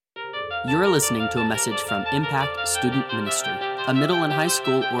You're listening to a message from Impact Student Ministry, a middle and high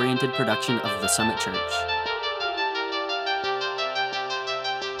school oriented production of the Summit Church.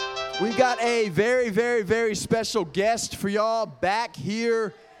 We've got a very, very, very special guest for y'all back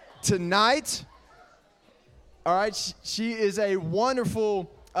here tonight. All right, she is a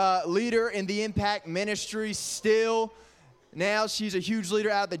wonderful leader in the Impact Ministry still. Now she's a huge leader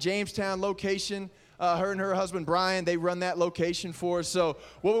out at the Jamestown location. Her and her husband, Brian, they run that location for us. So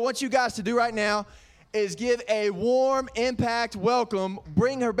what we want you guys to do right now is give a warm Impact welcome.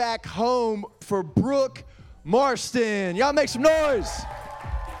 Bring her back home for Brooke Marston. Y'all make some noise.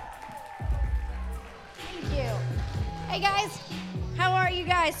 Thank you. Hey, guys. How are you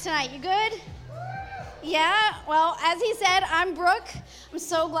guys tonight? You good? Yeah? Well, as he said, I'm Brooke. I'm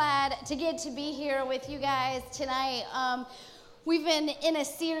so glad to get to be here with you guys tonight. We've been in a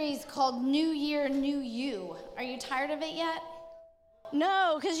series called New Year, New You. Are you tired of it yet?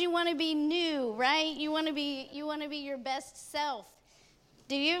 No, because you want to be new, right? You want to be your best self.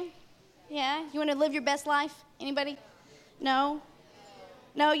 Do you? Yeah? You want to live your best life? Anybody? No?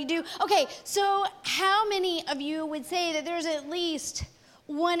 No, you do? Okay, so how many of you would say that there's at least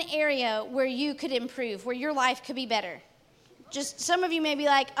one area where you could improve, where your life could be better? Just some of you may be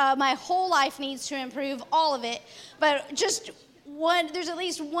like, my whole life needs to improve, all of it, but just one, there's at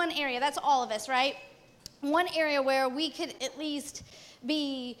least one area, that's all of us, right? One area where we could at least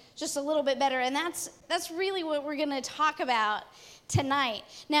be just a little bit better, and that's really what we're going to talk about tonight.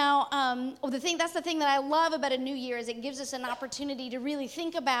 Now, that's the thing that I love about a new year is it gives us an opportunity to really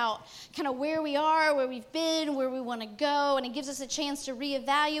think about kind of where we are, where we've been, where we want to go, and it gives us a chance to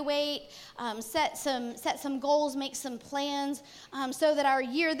reevaluate, set some goals, make some plans, so that our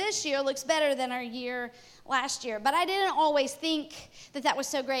year this year looks better than our year last year. But I didn't always think that was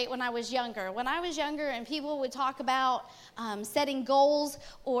so great when I was younger. When I was younger and people would talk about setting goals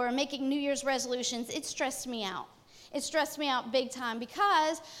or making New Year's resolutions, it stressed me out. It stressed me out big time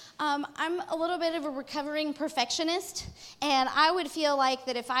because I'm a little bit of a recovering perfectionist, and I would feel like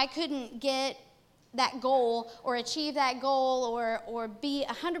that if I couldn't get that goal or achieve that goal or be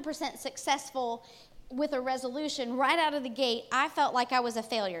 100% successful with a resolution right out of the gate, I felt like I was a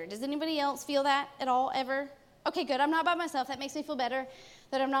failure. Does anybody else feel that at all, ever? Okay, good. I'm not by myself. That makes me feel better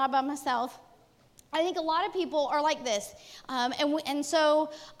that I'm not by myself. I think a lot of people are like this, so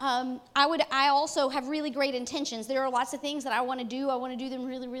I also have really great intentions. There are lots of things that I want to do. I want to do them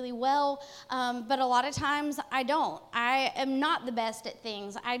really, really well, but a lot of times I don't. I am not the best at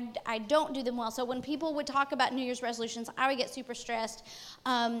things. I don't do them well. So when people would talk about New Year's resolutions, I would get super stressed.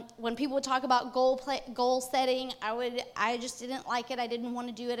 When people would talk about goal setting, I just didn't like it. I didn't want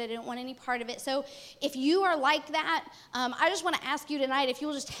to do it. I didn't want any part of it. So if you are like that, I just want to ask you tonight if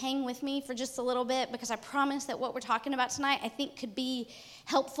you'll just hang with me for just a little bit, because I promise that what we're talking about tonight I think could be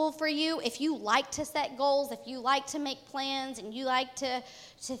helpful for you. If you like to set goals, if you like to make plans, and you like to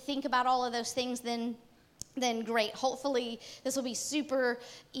think about all of those things, then great. Hopefully this will be super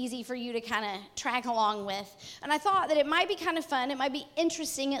easy for you to kind of track along with. And I thought that it might be kind of fun. It might be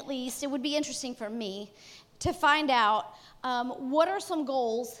interesting, at least. It would be interesting for me to find out what are some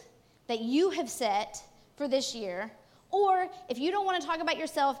goals that you have set for this year. Or if you don't want to talk about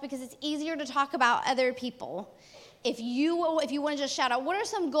yourself because it's easier to talk about other people, if you want to just shout out, what are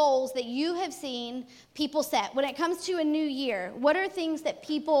some goals that you have seen people set? When it comes to a new year, what are things that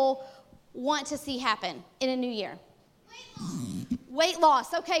people want to see happen in a new year? Weight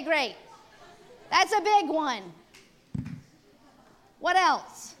loss. Okay, great. That's a big one. What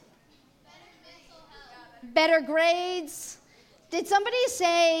else? Better grades. Did somebody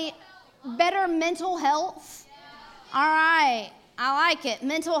say better mental health? All right, I like it.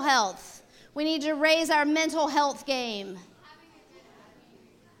 Mental health. We need to raise our mental health game.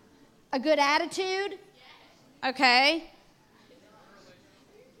 A good attitude? Okay.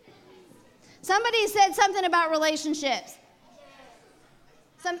 Somebody said something about relationships.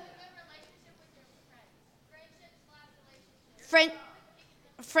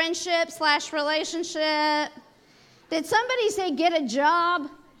 Friendship/relationship. Did somebody say get a job?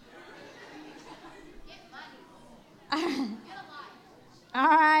 All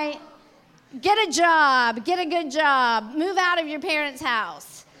right. Get a job. Get a good job. Move out of your parents'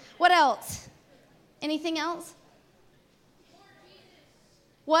 house. What else? Anything else?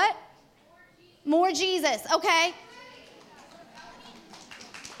 What? More Jesus. Okay.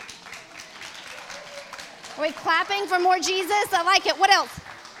 Are we clapping for more Jesus? I like it. What else?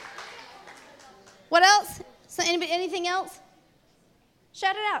 What else? So anything else?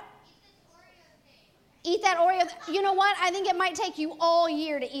 Shout it out. Eat that Oreo. You know what? I think it might take you all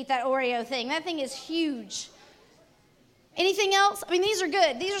year to eat that Oreo thing. That thing is huge. Anything else? I mean, these are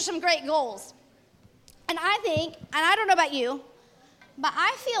good. These are some great goals. And I think, and I don't know about you, but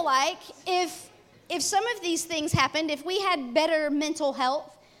I feel like if some of these things happened, if we had better mental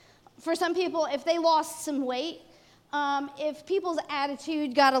health, for some people, if they lost some weight, if people's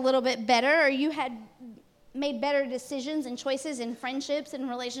attitude got a little bit better, or you had made better decisions and choices in friendships and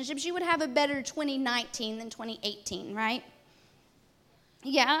relationships, you would have a better 2019 than 2018, right?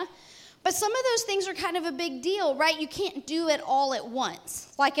 Yeah? But some of those things are kind of a big deal, right? You can't do it all at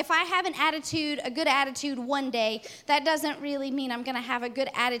once. Like if I have a good attitude one day, that doesn't really mean I'm going to have a good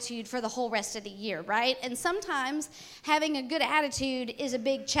attitude for the whole rest of the year, right? And sometimes having a good attitude is a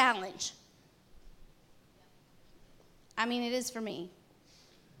big challenge. I mean, it is for me.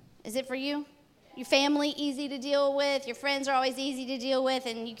 Is it for you? Your family easy to deal with, your friends are always easy to deal with,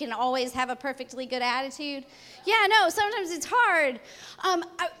 and you can always have a perfectly good attitude. Yeah, no, sometimes it's hard.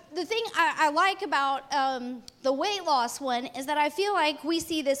 The thing I like about the weight loss one is that I feel like we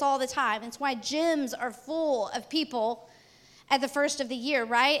see this all the time. It's why gyms are full of people at the first of the year,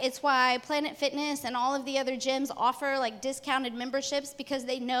 right? It's why Planet Fitness and all of the other gyms offer like discounted memberships, because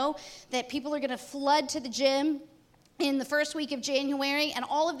they know that people are going to flood to the gym in the first week of January, and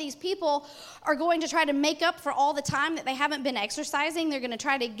all of these people are going to try to make up for all the time that they haven't been exercising. They're going to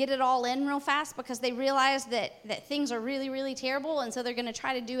try to get it all in real fast because they realize that things are really, really terrible, and so they're going to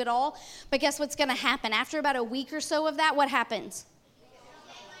try to do it all. But guess what's going to happen? After about a week or so of that, what happens?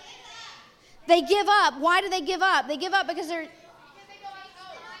 They give up. Why do they give up? They give up because they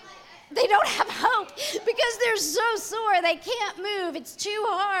don't have hope, because they're so sore. They can't move. It's too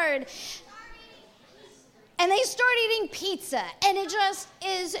hard. And they start eating pizza, and it just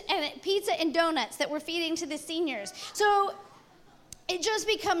is pizza and donuts that we're feeding to the seniors. So it just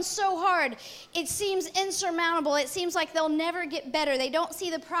becomes so hard. It seems insurmountable. It seems like they'll never get better. They don't see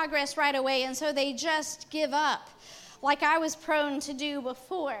the progress right away, and so they just give up, like I was prone to do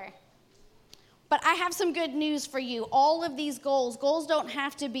before. But I have some good news for you. All of these goals don't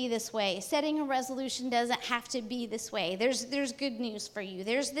have to be this way. Setting a resolution doesn't have to be this way. There's good news for you.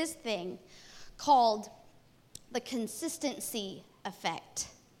 There's this thing called the consistency effect.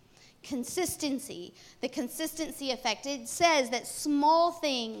 Consistency. The consistency effect. It says that small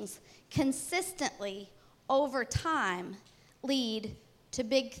things consistently over time lead to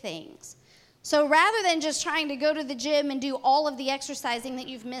big things. So rather than just trying to go to the gym and do all of the exercising that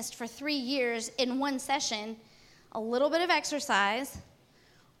you've missed for 3 years in one session, a little bit of exercise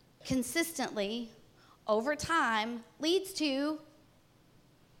consistently over time leads to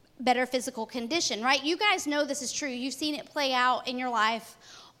better physical condition, right? You guys know this is true. You've seen it play out in your life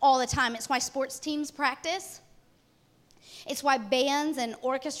all the time. It's why sports teams practice. It's why bands and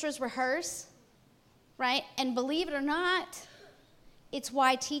orchestras rehearse, right? And believe it or not, it's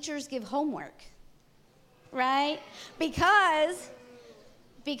why teachers give homework, right? Because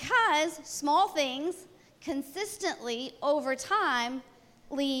small things consistently over time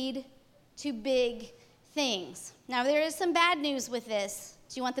lead to big things. Now, there is some bad news with this.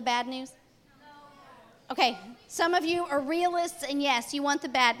 Do you want the bad news? No. Okay, some of you are realists, and yes, you want the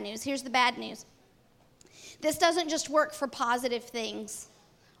bad news. Here's the bad news. This doesn't just work for positive things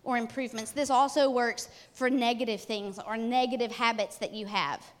or improvements. This also works for negative things or negative habits that you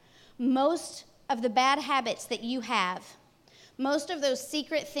have. Most of the bad habits that you have, most of those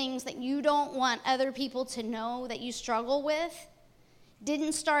secret things that you don't want other people to know that you struggle with,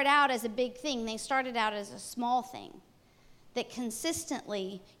 didn't start out as a big thing. They started out as a small thing that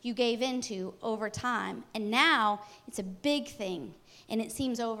consistently you gave into over time. And now it's a big thing, and it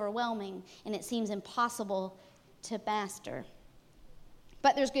seems overwhelming, and it seems impossible to master.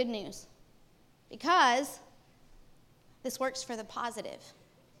 But there's good news, because this works for the positive.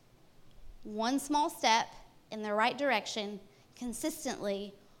 One small step in the right direction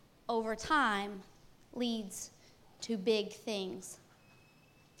consistently over time leads to big things.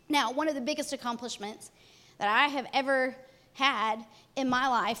 Now, one of the biggest accomplishments that I have ever had in my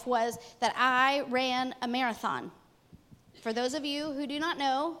life was that I ran a marathon. For those of you who do not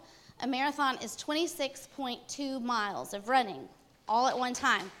know, a marathon is 26.2 miles of running all at one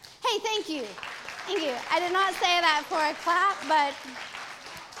time. Hey, thank you. Thank you. I did not say that for a clap, but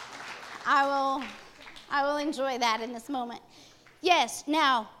I will enjoy that in this moment. Yes,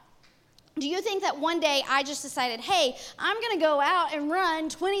 now, do you think that one day I just decided, hey, I'm going to go out and run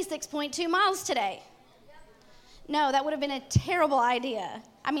 26.2 miles today? No, that would have been a terrible idea.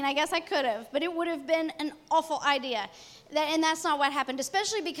 I mean, I guess I could have, but it would have been an awful idea. And that's not what happened,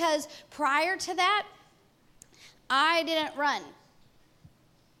 especially because prior to that, I didn't run.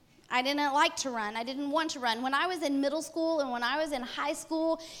 I didn't like to run. I didn't want to run. When I was in middle school and when I was in high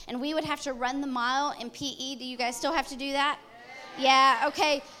school and we would have to run the mile in PE, do you guys still have to do that? Yeah,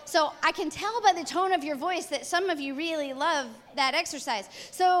 okay. So I can tell by the tone of your voice that some of you really love that exercise.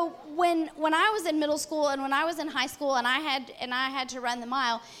 So when I was in middle school and when I was in high school and I had to run the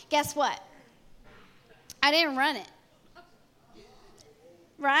mile, guess what? I didn't run it.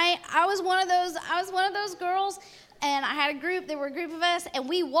 Right? I was one of those girls, and I had a group. There were a group of us, and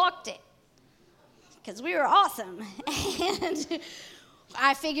we walked it because we were awesome. And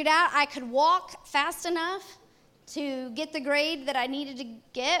I figured out I could walk fast enough to get the grade that I needed to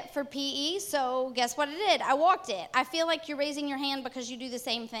get for PE. So guess what I did? I walked it. I feel like you're raising your hand because you do the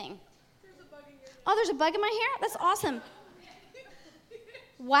same thing. There's a bug in your hair. Oh, there's a bug in my hair? That's awesome.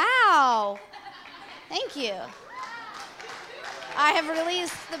 Wow. Thank you. I have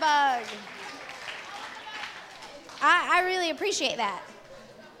released the bug. I really appreciate that.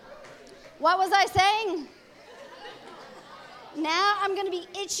 What was I saying? Now I'm going to be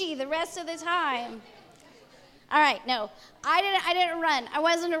itchy the rest of the time. All right, no, I didn't run. I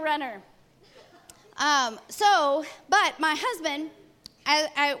wasn't a runner. But my husband,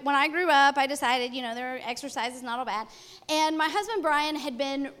 when I grew up, I decided, there are exercises, not all bad. And my husband, Brian, had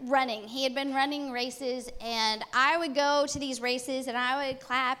been running. He had been running races, and I would go to these races, and I would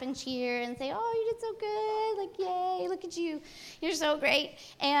clap and cheer and say, oh, you did so good. Like, yay, look at you. You're so great.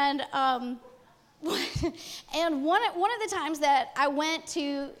 And and one of the times that I went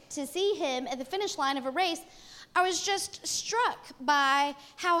to see him at the finish line of a race, I was just struck by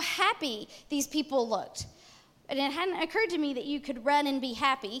how happy these people looked. And it hadn't occurred to me that you could run and be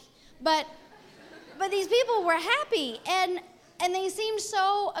happy, but these people were happy, and they seemed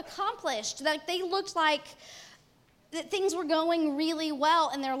so accomplished. Like they looked like that things were going really well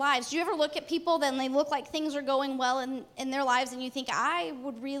in their lives. Do you ever look at people and they look like things are going well in their lives, and you think, I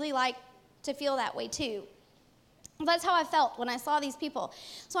would really like to feel that way too? Well, that's how I felt when I saw these people.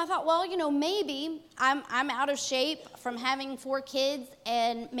 So I thought, well, maybe I'm out of shape from having 4 kids,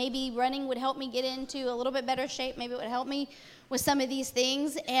 and maybe running would help me get into a little bit better shape. Maybe it would help me with some of these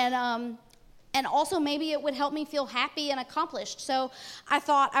things, and also maybe it would help me feel happy and accomplished. So I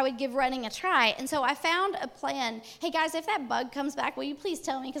thought I would give running a try. And so I found a plan. Hey, guys, if that bug comes back, will you please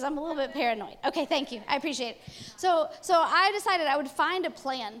tell me? Because I'm a little bit paranoid. Okay, thank you. I appreciate it. So I decided I would find a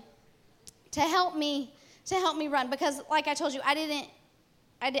plan to help me run, because like I told you, I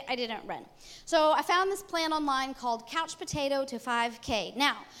didn't run. So I found this plan online called Couch Potato to 5K.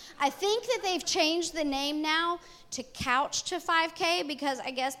 Now, I think that they've changed the name now to Couch to 5K, because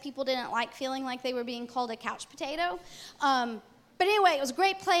I guess people didn't like feeling like they were being called a couch potato. But anyway, it was a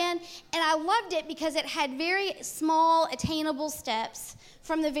great plan, and I loved it because it had very small, attainable steps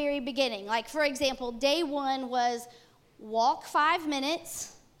from the very beginning. Like, for example, day 1 was walk 5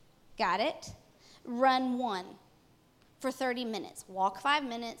 minutes, got it, run 1 for 30 minutes. Walk 5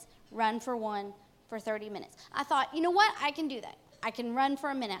 minutes, run for 1 for 30 minutes. I thought, you know what? I can do that. I can run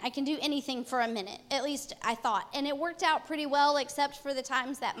for a minute. I can do anything for a minute, at least I thought. And it worked out pretty well, except for the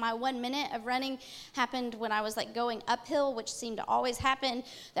times that my 1 minute of running happened when I was like going uphill, which seemed to always happen.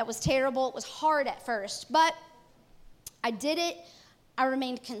 That was terrible. It was hard at first, but I did it. I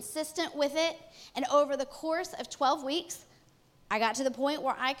remained consistent with it. And over the course of 12 weeks, I got to the point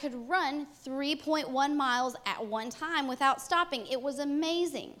where I could run 3.1 miles at one time without stopping. It was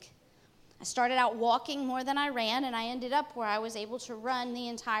amazing. I started out walking more than I ran, and I ended up where I was able to run the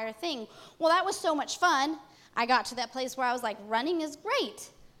entire thing. Well, that was so much fun. I got to that place where I was like, running is great.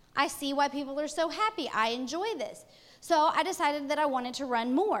 I see why people are so happy. I enjoy this. So I decided that I wanted to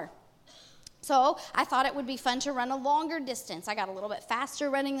run more. So I thought it would be fun to run a longer distance. I got a little bit faster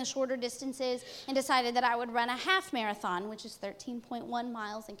running the shorter distances and decided that I would run a half marathon, which is 13.1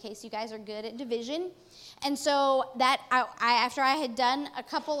 miles, in case you guys are good at division. And so after I had done a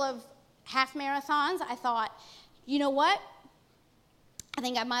couple of half marathons, I thought, you know what? I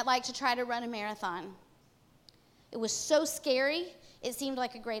think I might like to try to run a marathon. It was so scary, it seemed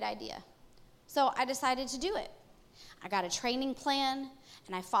like a great idea. So I decided to do it. I got a training plan,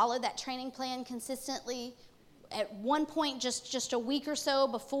 and I followed that training plan consistently. At one point, just a week or so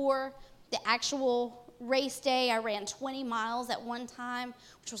before the actual race day, I ran 20 miles at one time,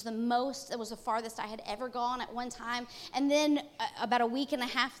 which was the farthest I had ever gone at one time. And then about a week and a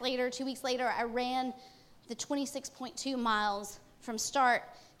half later, 2 weeks later, I ran the 26.2 miles from start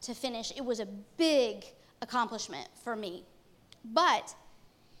to finish. It was a big accomplishment for me. But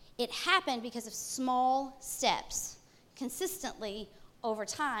it happened because of small steps consistently over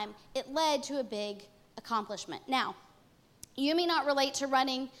time. It led to a big accomplishment. Now, you may not relate to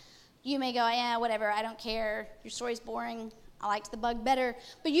running. You may go, yeah, whatever, I don't care. Your story's boring. I liked the bug better.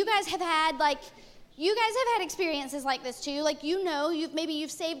 But you guys have had experiences like this too. Like, maybe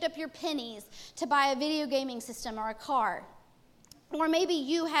you've saved up your pennies to buy a video gaming system or a car. Or maybe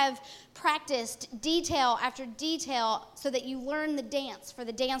you have practiced detail after detail so that you learn the dance for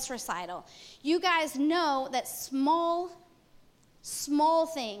the dance recital. You guys know that small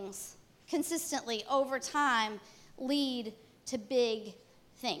things consistently over time lead to big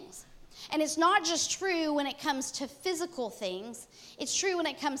things. And it's not just true when it comes to physical things. It's true when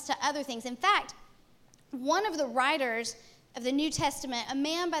it comes to other things. In fact, one of the writers of the New Testament, a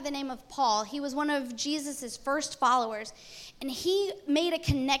man by the name of Paul, he was one of Jesus' first followers, and he made a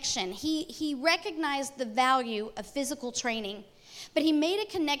connection. He recognized the value of physical training, but he made a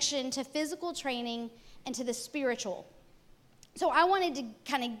connection to physical training and to the spiritual. So I wanted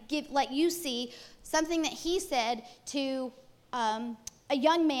to let you see something that he said to a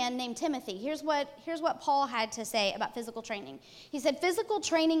young man named Timothy. Here's what Paul had to say about physical training. He said, "Physical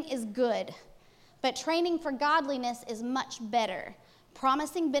training is good, but training for godliness is much better,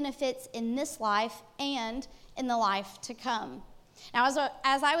 promising benefits in this life and in the life to come." Now,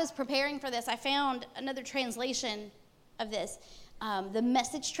 as I was preparing for this, I found another translation of this, the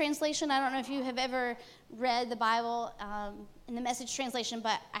Message translation. I don't know if you have ever read the Bible in the Message translation,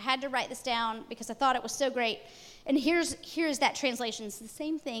 but I had to write this down because I thought it was so great. And here's that translation. It's the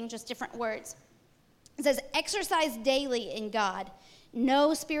same thing, just different words. It says, "Exercise daily in God.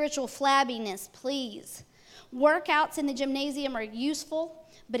 No spiritual flabbiness, please. Workouts in the gymnasium are useful,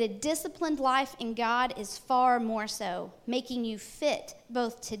 but a disciplined life in God is far more so, making you fit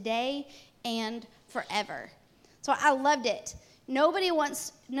both today and forever." So I loved it. Nobody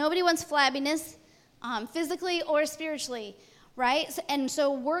wants flabbiness, physically or spiritually, right? And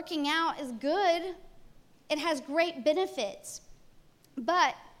so working out is good. It has great benefits.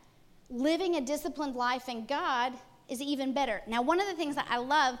 But living a disciplined life in God is even better. Now, one of the things that I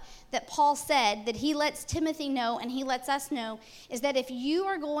love that Paul said, that he lets Timothy know and he lets us know, is that if you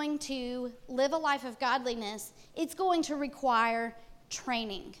are going to live a life of godliness, it's going to require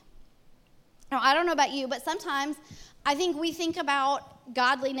training. Now, I don't know about you, but sometimes I think we think about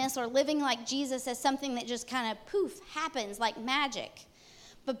godliness or living like Jesus as something that just kind of poof, happens like magic.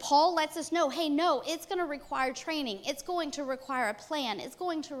 But Paul lets us know, hey, no, it's going to require training. It's going to require a plan. It's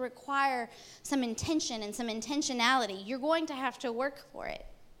going to require some intention and some intentionality. You're going to have to work for it.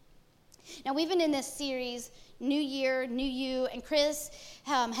 Now, we've been in this series, New Year, New You, and Chris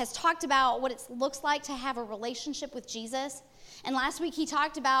has talked about what it looks like to have a relationship with Jesus. And last week he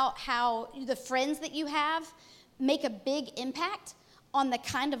talked about how the friends that you have make a big impact on the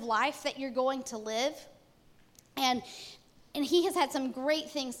kind of life that you're going to live. And he has had some great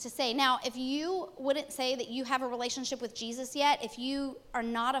things to say. Now, if you wouldn't say that you have a relationship with Jesus yet, if you are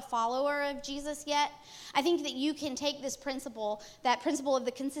not a follower of Jesus yet, I think that you can take this principle, that principle of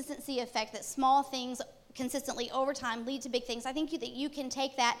the consistency effect, that small things consistently over time lead to big things. I think that you can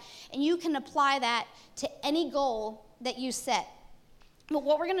take that and you can apply that to any goal that you set. But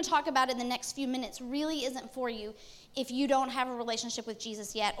what we're going to talk about in the next few minutes really isn't for you if you don't have a relationship with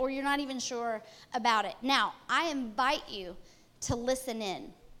Jesus yet, or you're not even sure about it. Now, I invite you to listen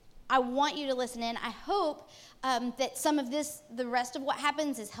in. I want you to listen in. I hope that some of this, the rest of what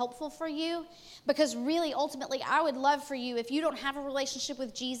happens, is helpful for you, because really, ultimately, I would love for you, if you don't have a relationship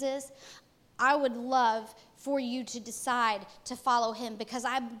with Jesus, I would love for you to decide to follow him, because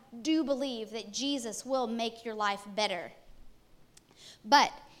I do believe that Jesus will make your life better.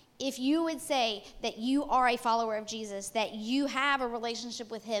 But if you would say that you are a follower of Jesus, that you have a relationship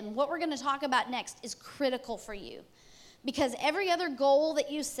with him, what we're going to talk about next is critical for you. Because every other goal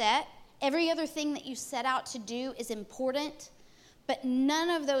that you set, every other thing that you set out to do is important, but none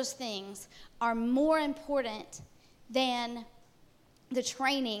of those things are more important than the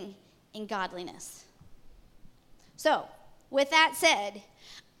training in godliness. So, with that said,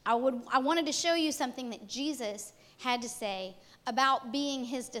 I wanted to show you something that Jesus had to say about being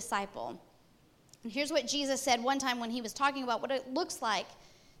his disciple. And here's what Jesus said one time when he was talking about what it looks like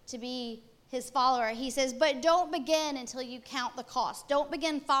to be his follower. He says, "But don't begin until you count the cost. Don't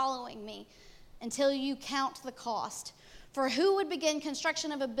begin following me until you count the cost. For who would begin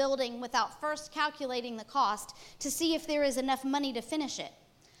construction of a building without first calculating the cost to see if there is enough money to finish it?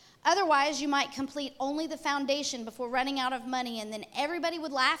 Otherwise, you might complete only the foundation before running out of money, and then everybody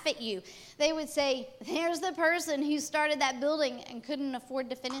would laugh at you. They would say, 'There's the person who started that building and couldn't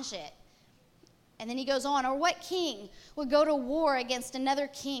afford to finish it.' And then he goes on, or what king would go to war against another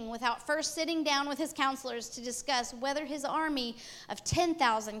king without first sitting down with his counselors to discuss whether his army of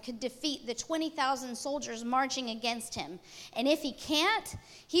 10,000 could defeat the 20,000 soldiers marching against him? And if he can't,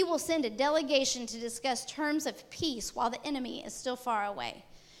 he will send a delegation to discuss terms of peace while the enemy is still far away.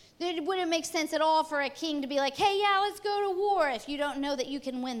 It wouldn't make sense at all for a king to be like, hey, yeah, let's go to war, if you don't know that you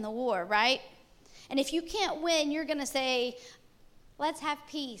can win the war, right? And if you can't win, you're going to say, let's have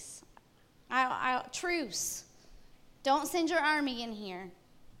peace. Truce. Don't send your army in here,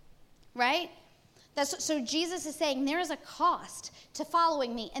 right? So Jesus is saying there is a cost to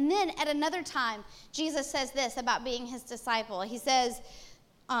following me. And then at another time, Jesus says this about being his disciple. He says,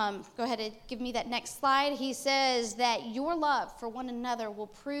 go ahead and give me that next slide. He says that your love for one another will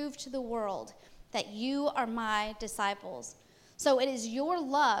prove to the world that you are my disciples. So it is your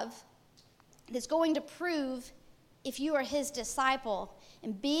love that's going to prove if you are his disciple.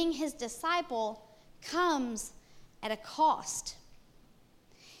 And being his disciple comes at a cost.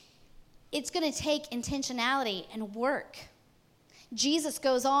 It's going to take intentionality and work. Jesus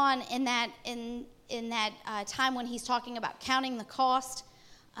goes on in that time when he's talking about counting the cost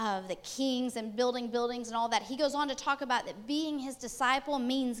of the kings and building buildings and all that. He goes on to talk about that being his disciple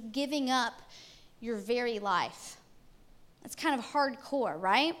means giving up your very life. It's kind of hardcore,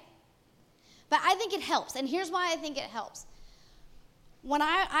 right? But I think it helps, and here's why I think it helps. When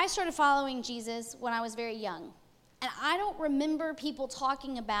I started following Jesus when I was very young, and I don't remember people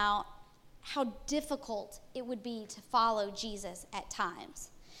talking about how difficult it would be to follow Jesus at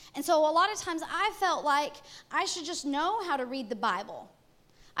times. And so a lot of times I felt like I should just know how to read the Bible.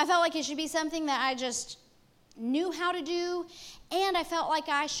 I felt like it should be something that I just knew how to do, and I felt like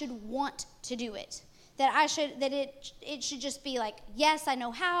I should want to do it. It should just be like, yes, I know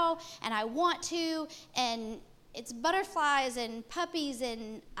how, and I want to, and it's butterflies and puppies,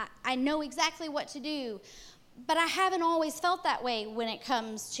 and I know exactly what to do. But I haven't always felt that way when it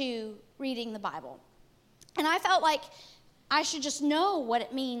comes to reading the Bible. And I felt like I should just know what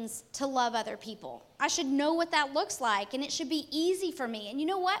it means to love other people. I should know what that looks like, and it should be easy for me. And you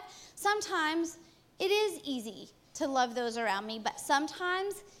know what? Sometimes it is easy to love those around me, but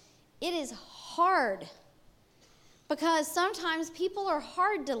sometimes it is hard, because sometimes people are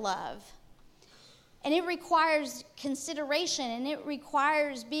hard to love, and it requires consideration, and it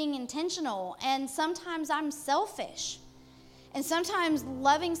requires being intentional, and sometimes I'm selfish, and sometimes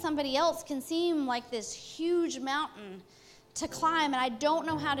loving somebody else can seem like this huge mountain to climb, and I don't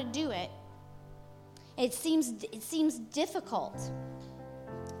know how to do it. It seems difficult,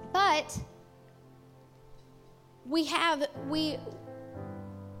 but we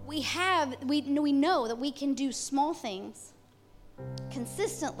know that we can do small things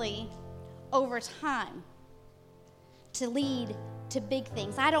consistently over time to lead to big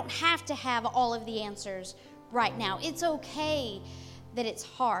things. I don't have to have all of the answers right now. It's okay that it's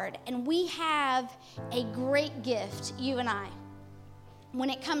hard. And we have a great gift, you and I, when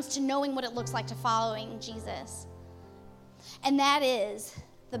it comes to knowing what it looks like to following Jesus. And that is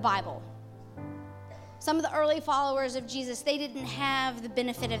the Bible. Some of the early followers of Jesus, they didn't have the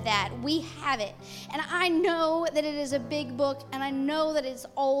benefit of that. We have it. And I know that it is a big book, and I know that it's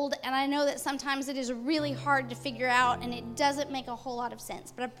old, and I know that sometimes it is really hard to figure out, and it doesn't make a whole lot of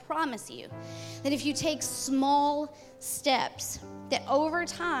sense. But I promise you that if you take small steps, that over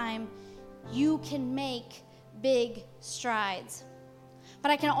time, you can make big strides. But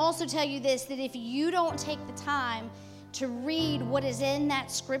I can also tell you this, that if you don't take the time to read what is in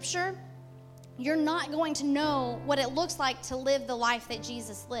that scripture, you're not going to know what it looks like to live the life that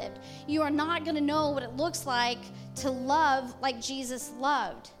Jesus lived. You are not going to know what it looks like to love like Jesus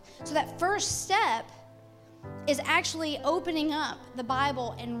loved. So that first step is actually opening up the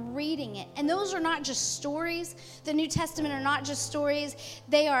Bible and reading it. And those are not just stories. The New Testament are not just stories.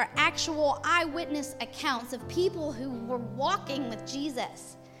 They are actual eyewitness accounts of people who were walking with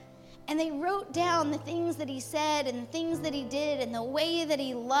Jesus. And they wrote down the things that he said and the things that he did and the way that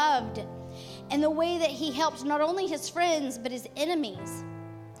he loved and the way that he helped not only his friends but his enemies.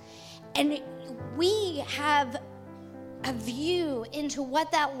 And we have a view into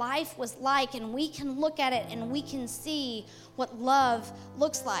what that life was like, and we can look at it and we can see what love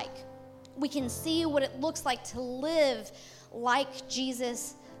looks like. We can see what it looks like to live like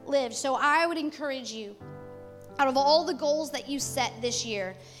Jesus lived. So I would encourage you, out of all the goals that you set this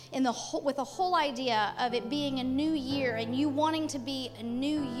year, with the whole idea of it being a new year and you wanting to be a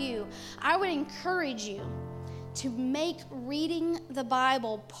new you, I would encourage you to make reading the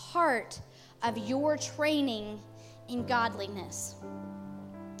Bible part of your training in godliness.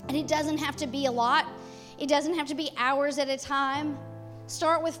 And it doesn't have to be a lot. It doesn't have to be hours at a time.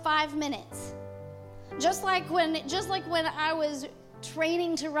 Start with 5 minutes. Just like when I was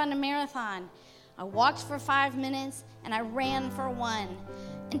training to run a marathon, I walked for 5 minutes and I ran for 1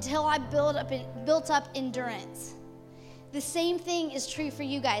 until I built up endurance. The same thing is true for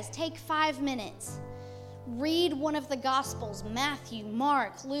you guys. Take 5 minutes. Read one of the Gospels, Matthew,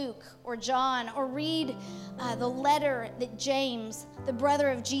 Mark, Luke, or John, or read the letter that James, the brother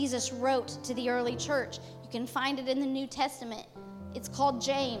of Jesus, wrote to the early church. You can find it in the New Testament. It's called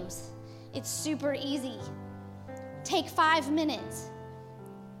James. It's super easy. Take 5 minutes.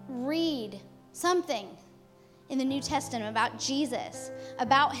 Read something in the New Testament about Jesus,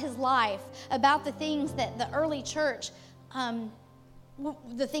 about his life, about the things that the early church,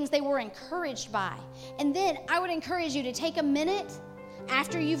 the things they were encouraged by. And then I would encourage you to take a minute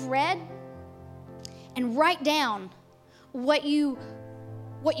after you've read and write down what you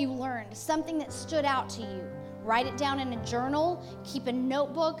learned, something that stood out to you. Write it down in a journal, keep a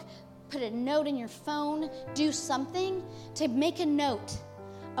notebook, put a note in your phone, do something to make a note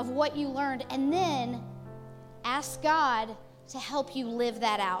of what you learned, and then ask God to help you live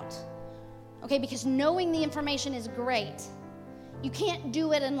that out. Okay, because knowing the information is great. You can't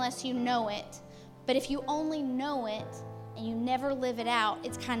do it unless you know it. But if you only know it and you never live it out,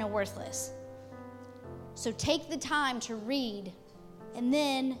 it's kind of worthless. So take the time to read and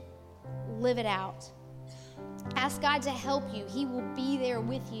then live it out. Ask God to help you. He will be there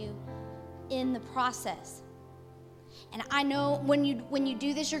with you in the process. And I know when you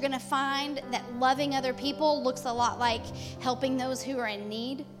do this, you're going to find that loving other people looks a lot like helping those who are in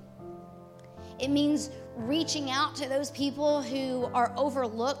need. It means reaching out to those people who are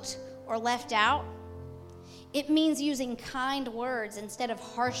overlooked or left out. It means using kind words instead of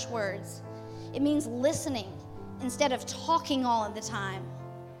harsh words. It means listening instead of talking all of the time.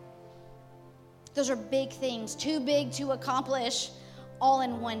 Those are big things, too big to accomplish all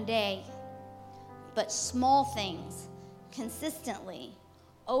in one day. But small things, consistently,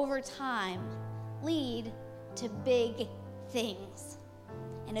 over time, lead to big things.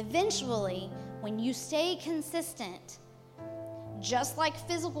 And eventually, when you stay consistent, just like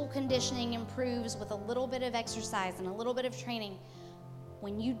physical conditioning improves with a little bit of exercise and a little bit of training,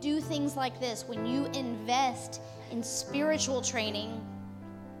 when you do things like this, when you invest in spiritual training,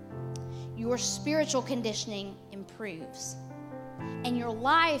 your spiritual conditioning improves. And your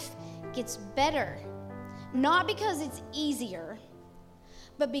life gets better, not because it's easier,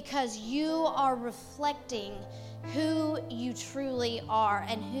 but because you are reflecting who you truly are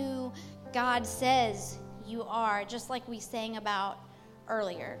and who God says you are, just like we sang about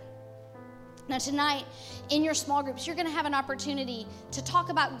earlier. Now tonight, in your small groups, you're going to have an opportunity to talk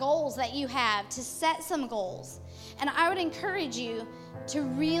about goals that you have, to set some goals. And I would encourage you to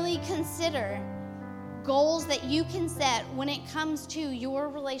really consider goals that you can set when it comes to your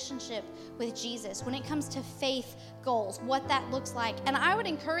relationship with Jesus, when it comes to faith goals, what that looks like. And I would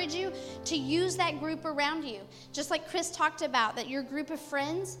encourage you to use that group around you. Just like Chris talked about, that your group of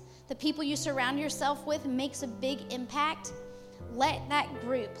friends, the people you surround yourself with, makes a big impact. Let that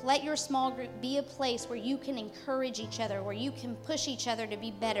group, let your small group be a place where you can encourage each other, where you can push each other to be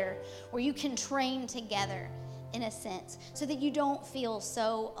better, where you can train together in a sense, so that you don't feel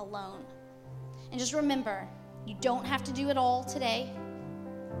so alone. And just remember, you don't have to do it all today,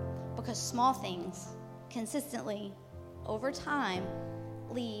 because small things consistently over time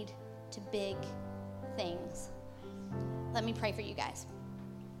lead to big things. Let me pray for you guys.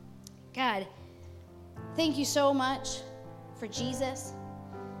 God, thank you so much for Jesus.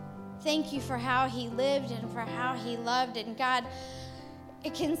 Thank you for how he lived and for how he loved. And God,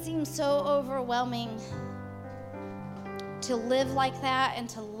 it can seem so overwhelming to live like that and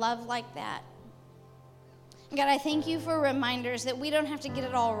to love like that. And God, I thank you for reminders that we don't have to get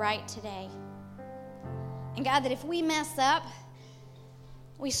it all right today. And God, that if we mess up,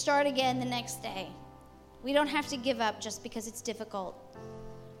 we start again the next day. We don't have to give up just because it's difficult.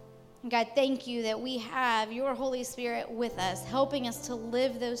 And God, thank you that we have your Holy Spirit with us, helping us to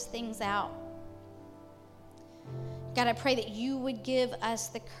live those things out. God, I pray that you would give us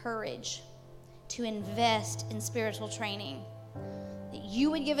the courage to invest in spiritual training. That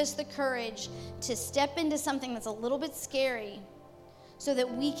you would give us the courage to step into something that's a little bit scary so that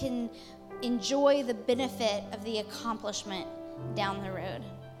we can enjoy the benefit of the accomplishment down the road.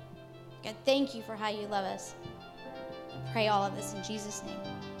 God, thank you for how you love us. I pray all of this in Jesus' name.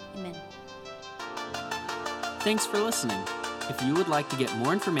 Amen. Thanks for listening. If you would like to get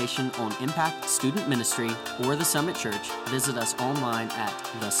more information on Impact Student Ministry or the Summit Church, visit us online at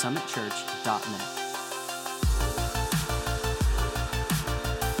thesummitchurch.net.